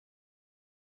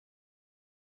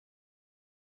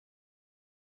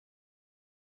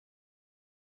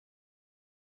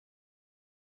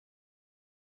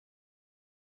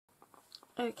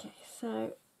Okay,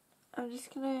 so I'm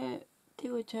just gonna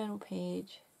do a journal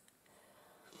page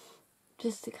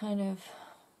just to kind of,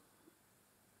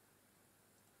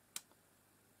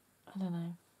 I don't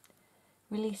know,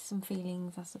 release some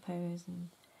feelings, I suppose, and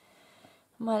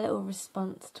my little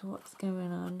response to what's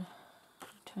going on,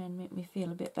 try and make me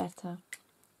feel a bit better.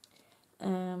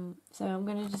 So I'm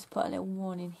going to just put a little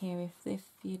warning here if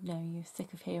you know you're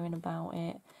sick of hearing about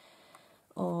it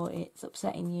or it's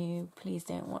upsetting you, please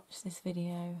don't watch this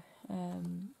video.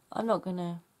 I'm not going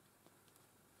to,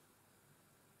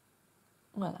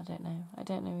 well, I don't know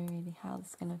really how this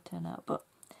is going to turn out, but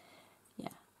yeah.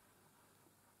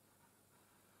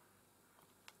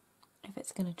 If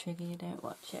it's going to trigger you, don't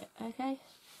watch it, okay?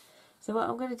 So what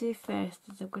I'm going to do first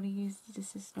is I'm going to use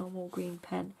just this normal green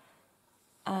pen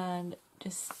and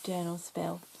just journal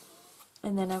spill.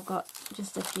 And then I've got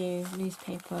just a few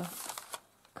newspaper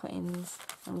cuttings.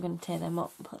 I'm going to tear them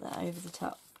up and put that over the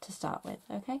top to start with,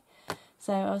 okay?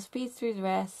 So I'll speed through the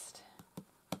rest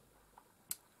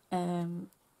for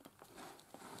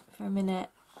a minute,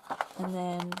 and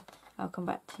then I'll come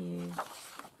back to you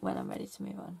when I'm ready to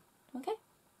move on, okay?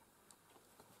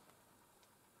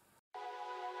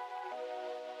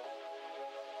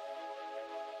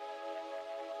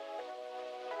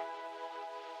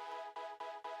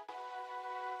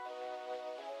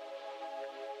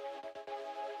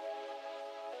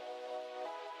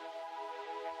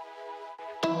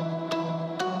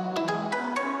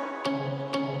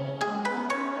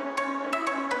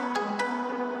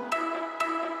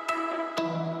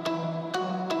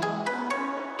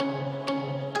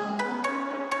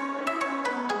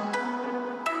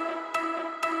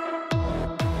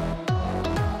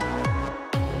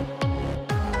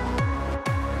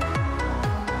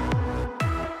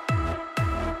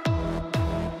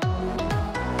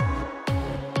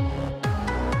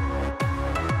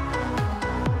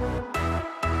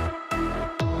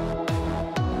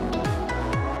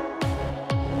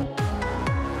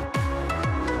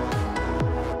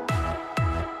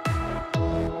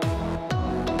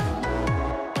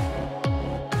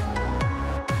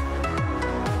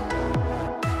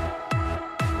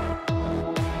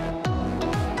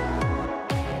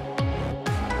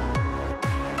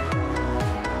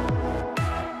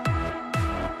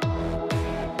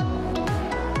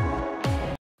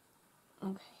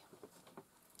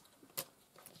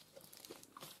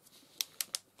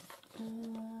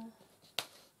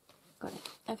 Got it.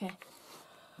 Okay.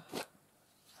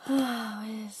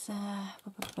 Where's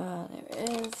there it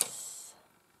is.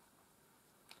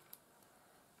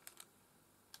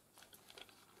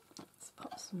 Let's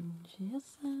pop some jizz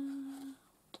out.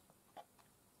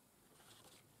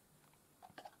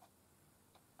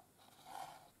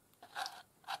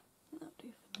 That'll do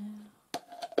for now.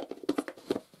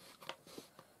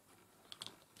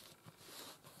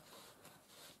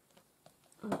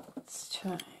 Let's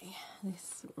try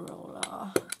this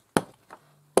roller,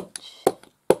 which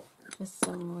for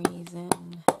some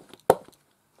reason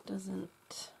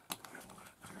doesn't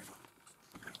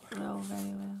roll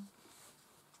very well.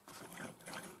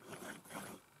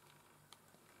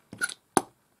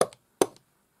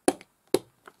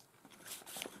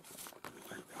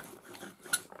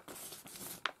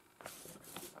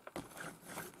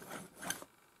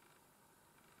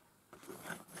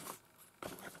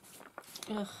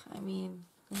 Ugh, I mean,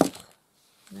 ugh,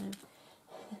 no.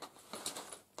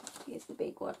 Here's the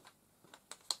big one.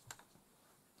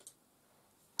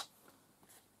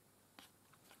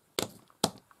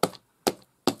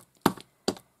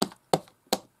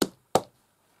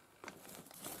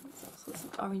 There's all sorts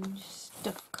of orange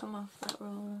stuff come off that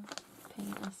roller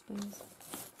paint, I suppose.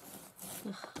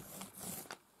 Ugh.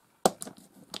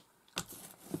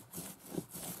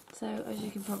 So, as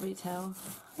you can probably tell,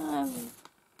 I'm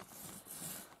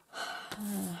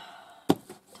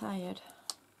tired,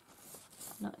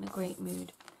 not in a great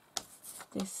mood.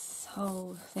 This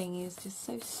whole thing is just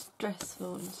so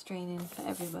stressful and straining for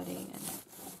everybody, and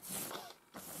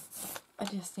I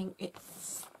just think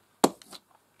it's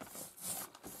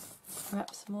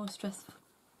perhaps more stressful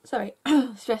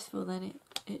than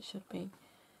it should be.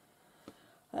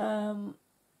 I'm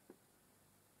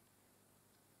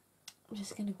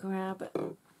just going to grab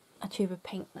a tube of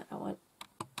paint that I want.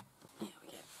 Here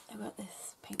we go. I've got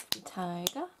this paint from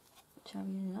Tiger, which I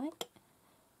really like.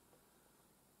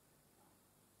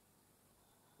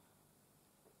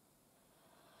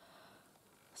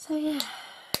 So yeah.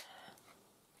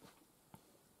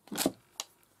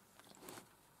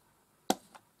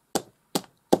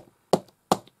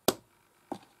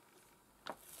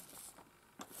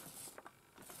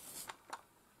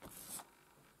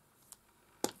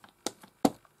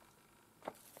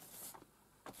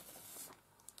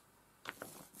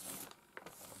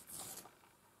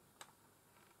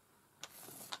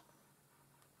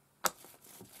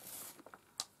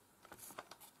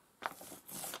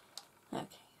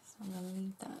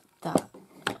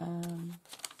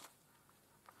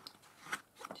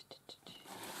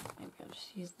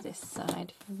 just use this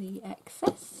side for the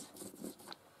excess.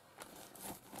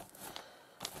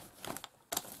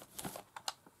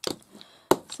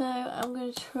 So I'm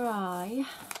going to try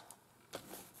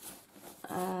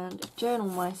and journal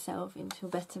myself into a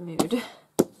better mood.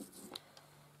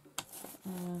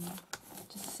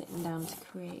 Just sitting down to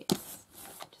create,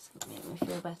 just make me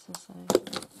feel better. So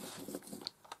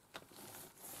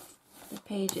the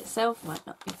page itself might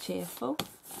not be cheerful.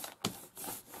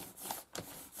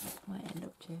 Might end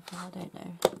up cheerful, I don't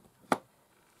know.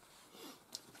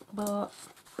 But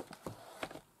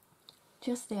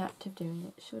just the act of doing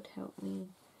it should help me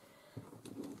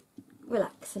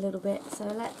relax a little bit. So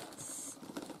let's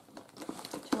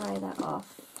try that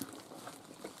off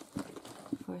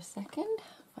for a second.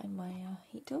 Find my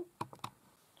heat tool.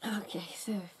 Okay,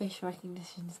 so facial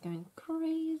recognition is going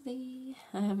crazy.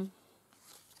 I'm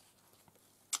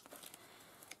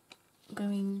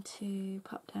going to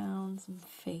pop down some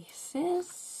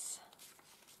faces.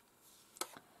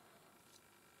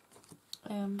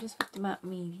 Just with the matte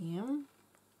medium.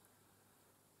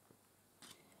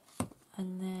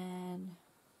 And then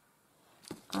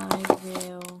I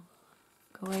will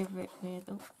go over it with,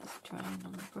 oh, it's drying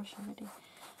on the brush already.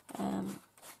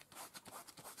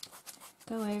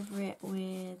 Go over it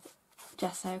with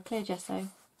gesso, clear gesso,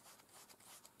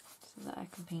 so that I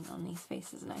can paint on these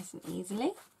faces nice and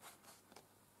easily.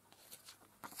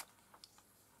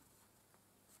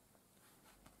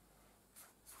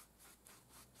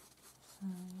 So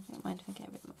I don't mind if I get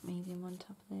a bit medium on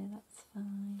top of there, that's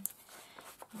fine.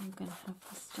 I'm going to have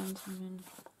this gentleman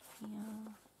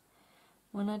here.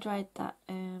 When I dried that,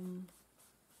 let's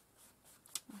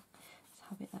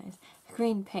have it, that is,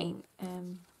 green paint,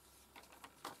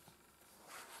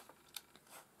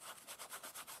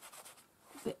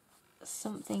 but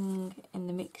something in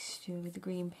the mixture with the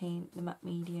green paint, the matte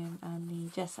medium and the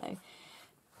gesso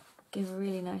give a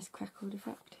really nice crackled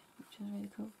effect, which is really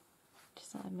cool.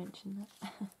 Just thought I'd mention that.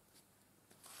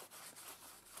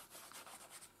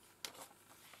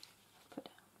 Put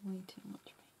down way too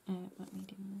much matte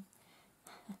medium there.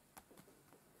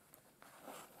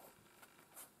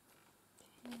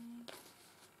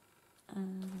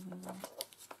 And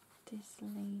this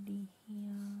lady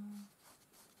here.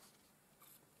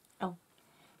 Oh,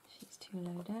 she's too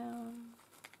low down.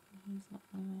 He's not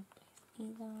in the right place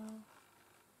either.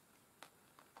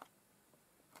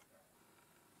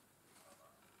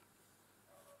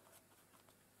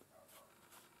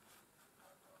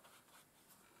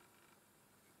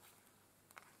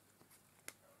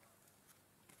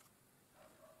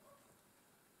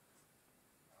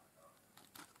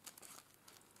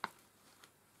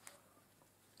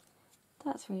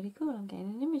 That's really cool, I'm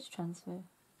getting an image transfer.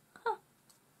 Huh.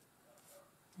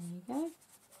 There you go.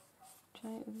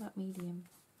 Try it with that medium.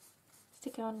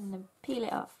 Stick it on and then peel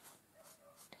it off.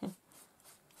 It's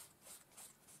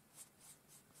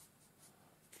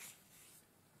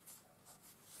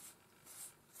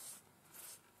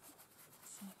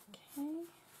okay.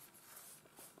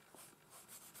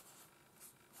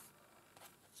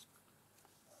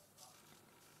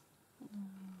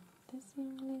 This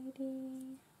young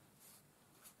lady.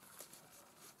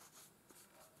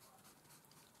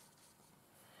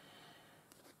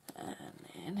 And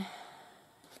then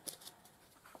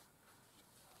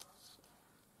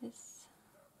this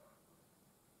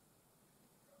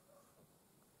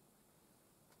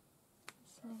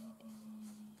lady.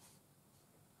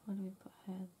 What do we put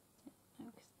her? No,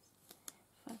 'cause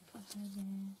if I put her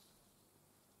there.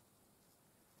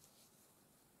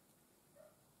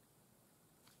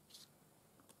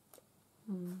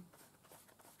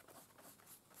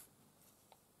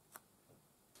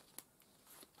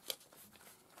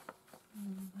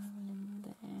 Barreling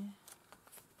there.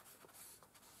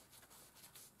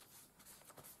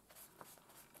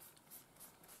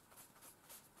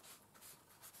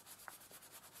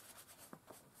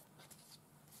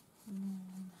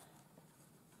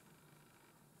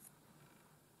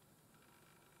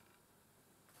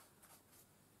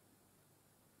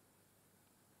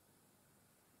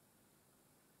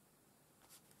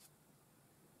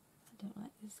 I don't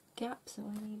like this gap, so I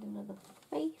need another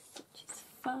face, which is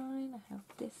fine. I have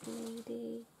this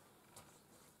lady.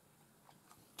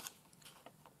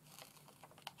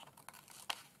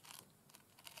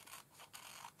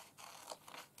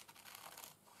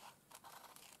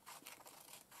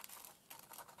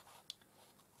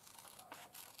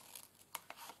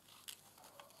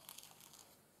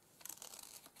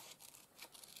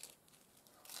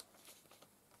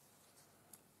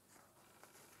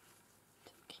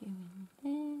 Tuck you in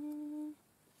there.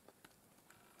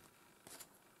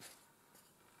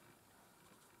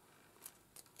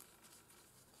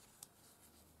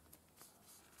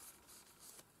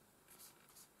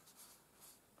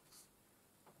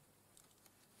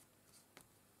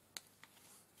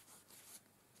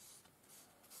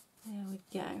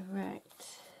 go. Right.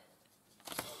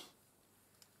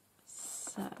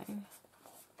 So.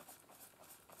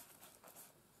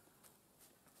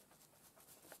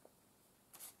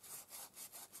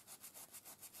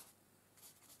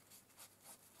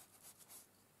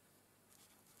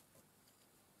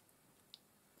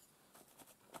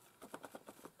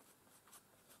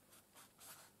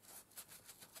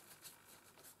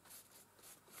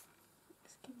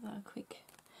 Let's give that a quick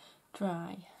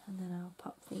dry, and then I'll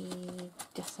pop the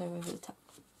gesso over the top.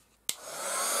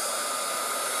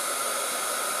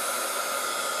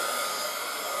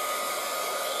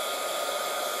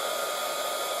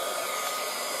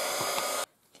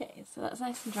 Okay, so that's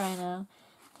nice and dry now.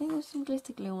 I think there's some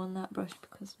glitter glue on that brush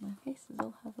because my faces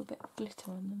all have a bit of glitter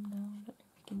on them now. I don't know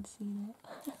if you can see that.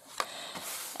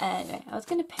 Anyway, I was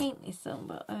going to paint these on,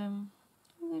 but I'm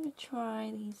going to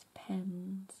try these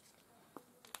pens.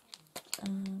 That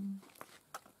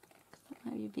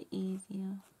might be a bit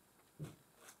easier.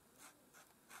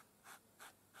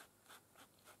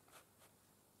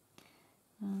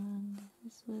 And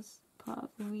this was part of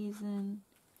the reason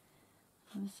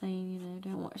I was saying, you know,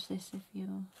 don't watch this if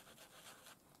you're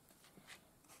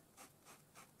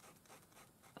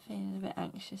feeling a bit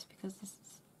anxious, because this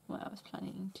is what I was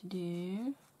planning to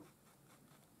do.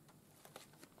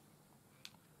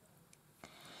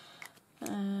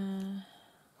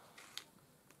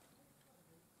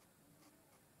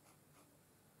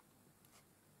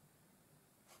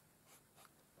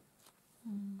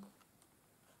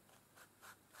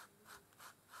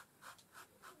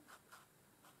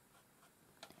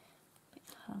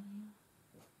 Bit higher.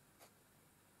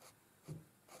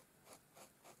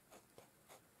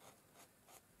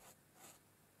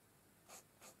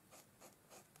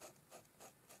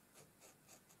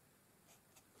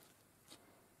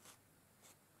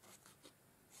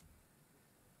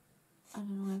 I don't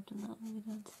know why I've done that. Maybe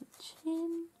down to the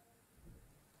chin.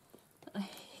 There you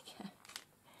go.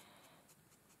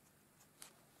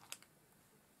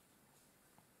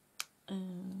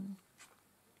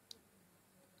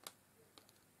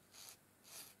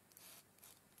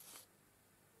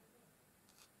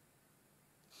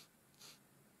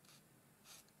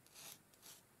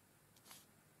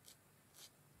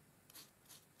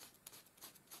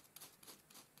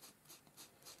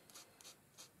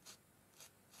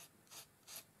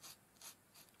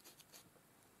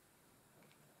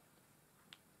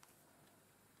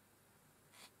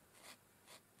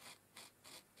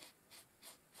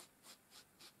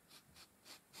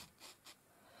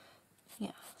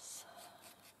 Yes.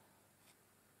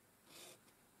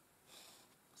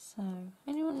 So,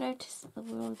 anyone notice that the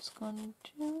world's gone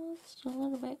just a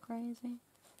little bit crazy?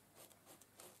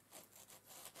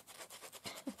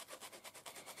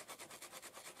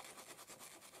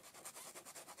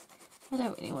 I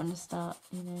don't really want to start,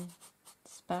 you know,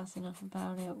 spouting off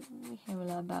about it. We hear a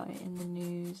lot about it in the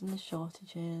news and the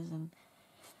shortages, and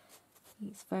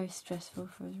it's very stressful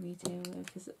for us retail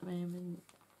workers at the moment.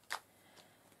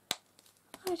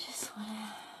 I just want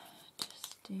to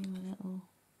just do a little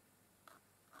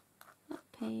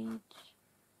page.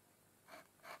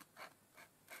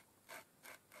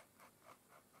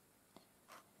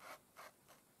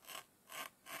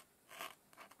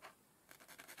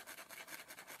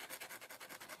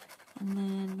 And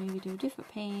then maybe do a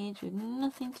different page with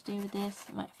nothing to do with this.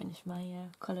 I might finish my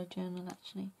colour journal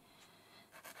actually.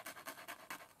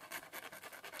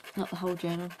 Not the whole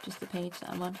journal, just the page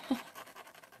that I'm on.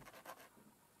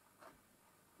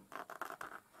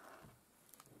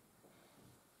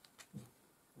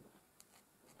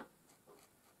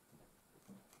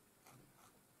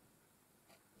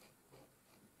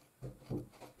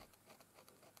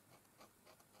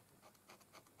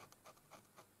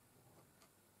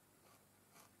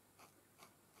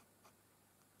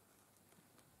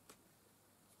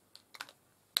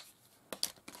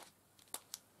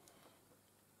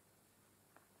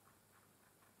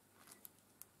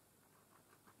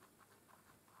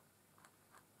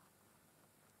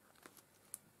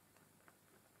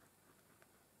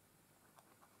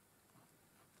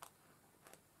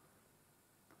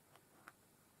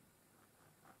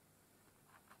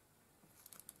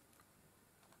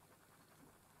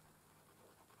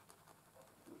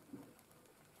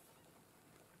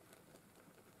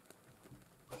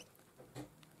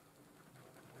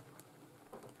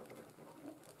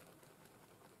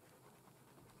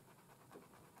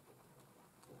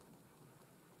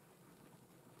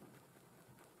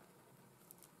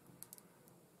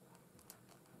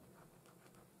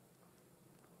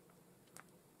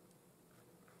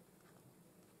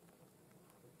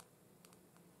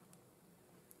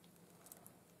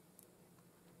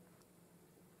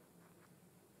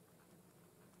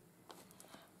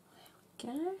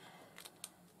 go.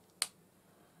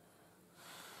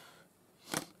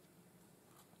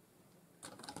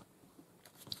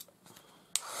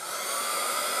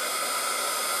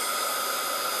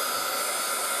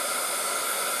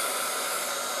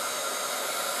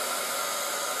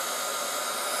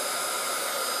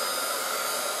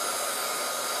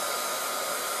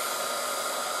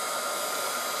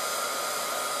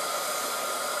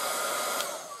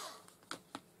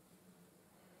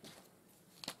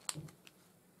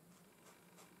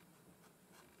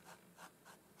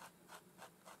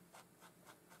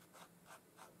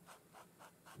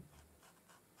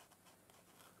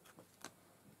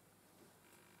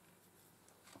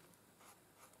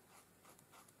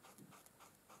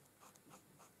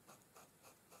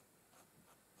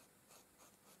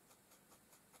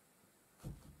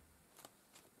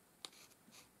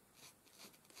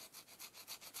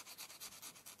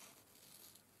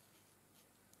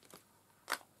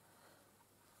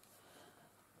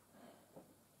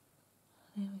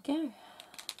 There we go.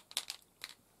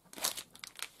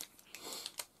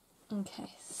 Okay,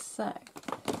 so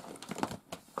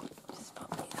just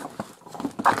pop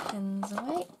these pins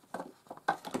away.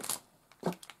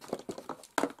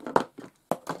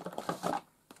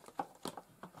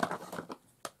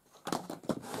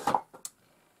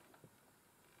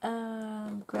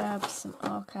 And grab some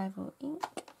archival ink,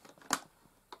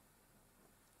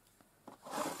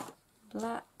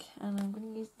 black, and I'm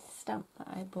going to use the stamp that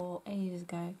I bought ages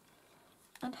ago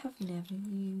and have never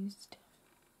used.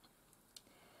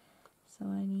 So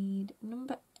I need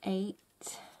number 8.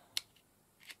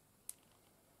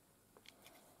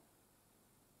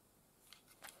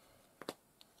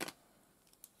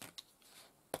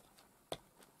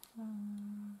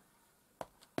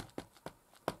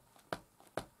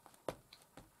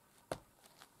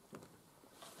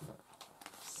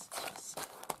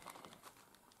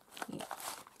 Yeah.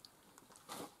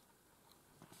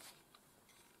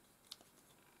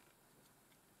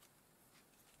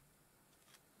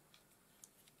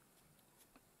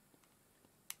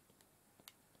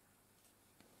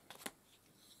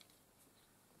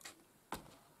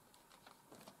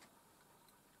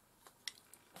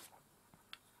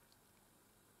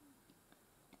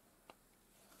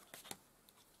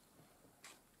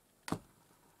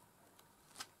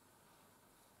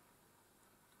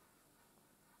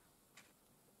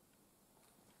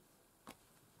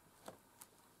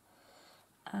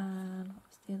 And what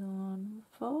was the other one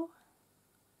for?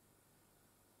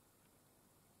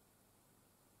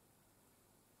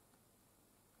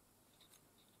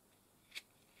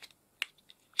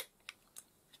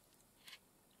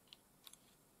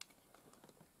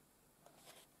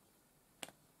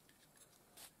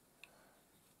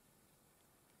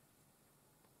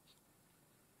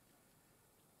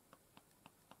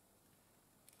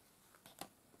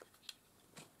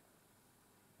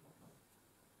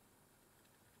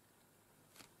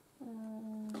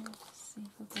 Let's see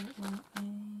if I got one.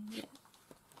 Yeah.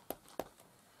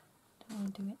 Don't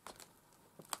want to do it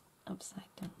upside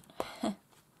down.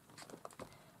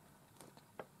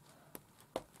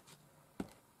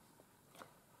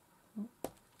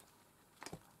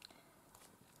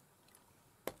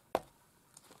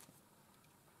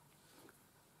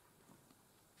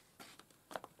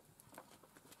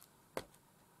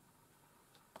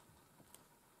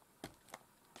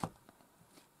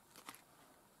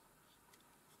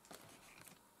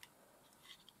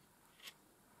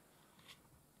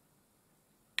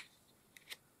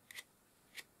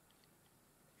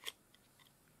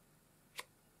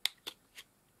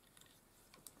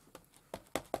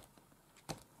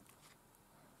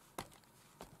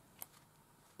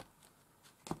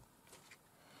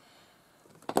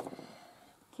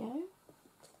 Go.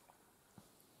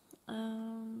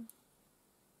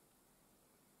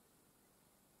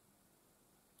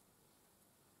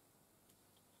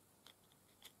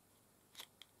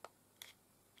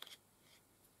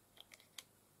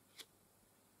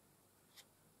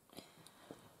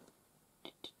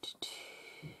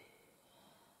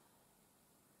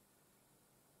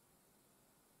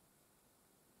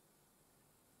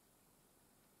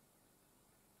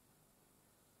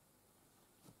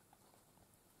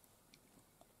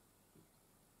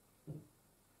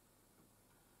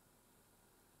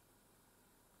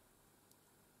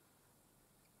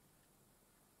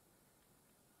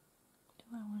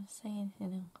 Do I want to say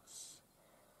anything else?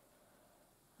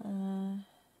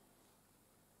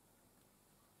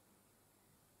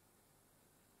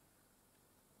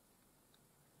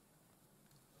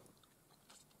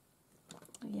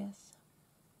 Yes.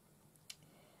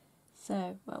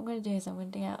 So what I'm going to do is I'm going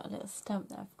to dig out a little stamp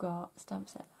that I've got, stamp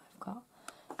set that I've got,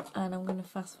 and I'm going to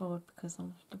fast forward because I'm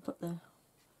going to put the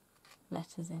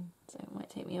letters in, so it might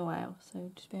take me a while,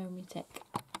 so just bear with me a tick.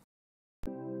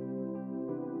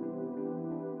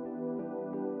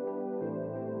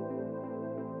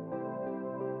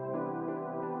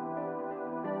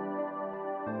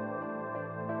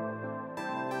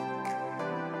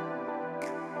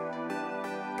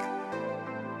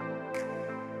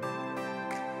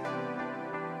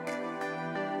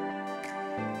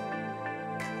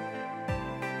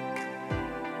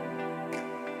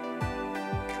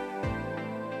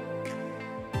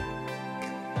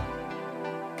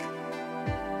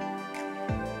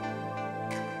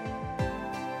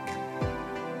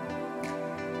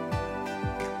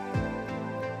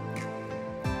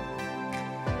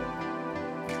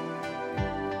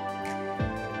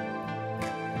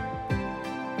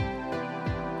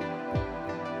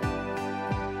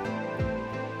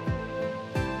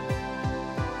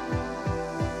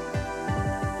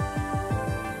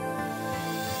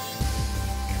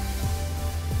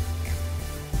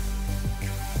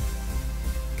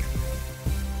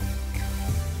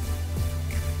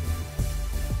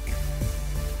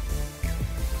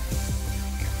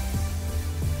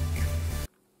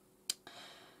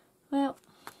 Well,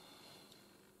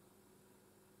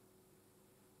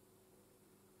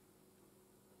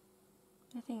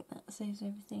 I think that says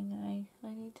everything I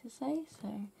need to say,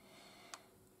 so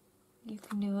you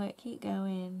can do it, keep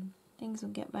going, things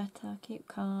will get better, keep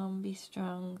calm, be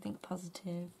strong, think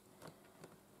positive.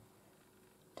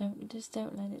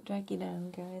 Don't let it drag you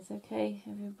down, guys, okay?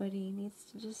 Everybody needs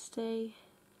to just stay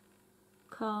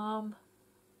calm,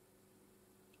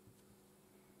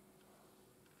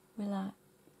 relax,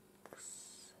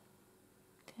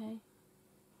 okay?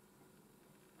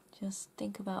 Just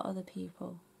think about other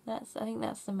people. I think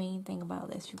that's the main thing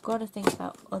about this. You've got to think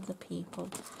about other people.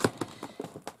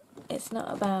 It's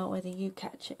not about whether you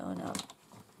catch it or not.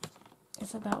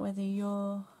 It's about whether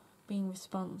you're being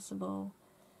responsible,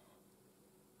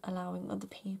 allowing other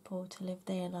people to live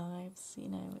their lives. You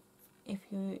know, if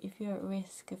you're at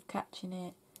risk of catching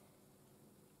it,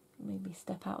 maybe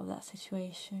step out of that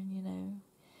situation. You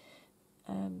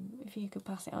know, if you could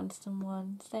pass it on to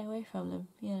someone, stay away from them.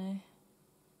 You know.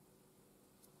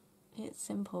 It's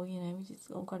simple, you know, we just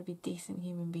all got to be decent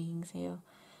human beings here.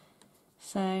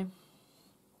 So,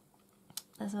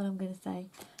 that's what I'm going to say.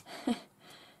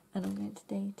 And I'm going to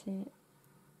date it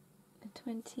the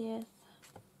 20th.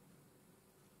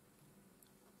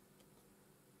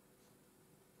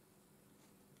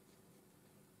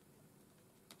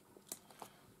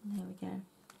 And there we go.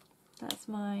 That's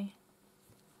my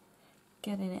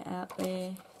getting it out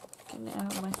there, getting it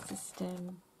out of my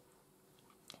system.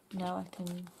 Now I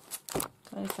can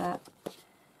close that.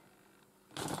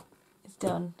 It's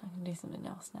done. I can do something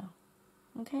else now.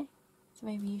 Okay? So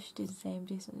maybe you should do the same,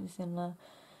 do something similar.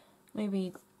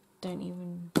 Maybe don't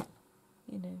even,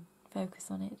 you know, focus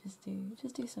on it. Just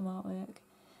do some artwork.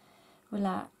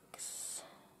 Relax.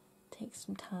 Take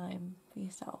some time for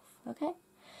yourself. Okay?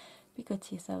 Be good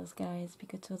to yourselves, guys. Be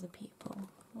good to other people.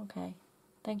 Okay?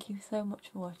 Thank you so much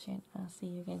for watching. I'll see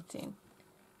you again soon.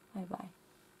 Bye bye.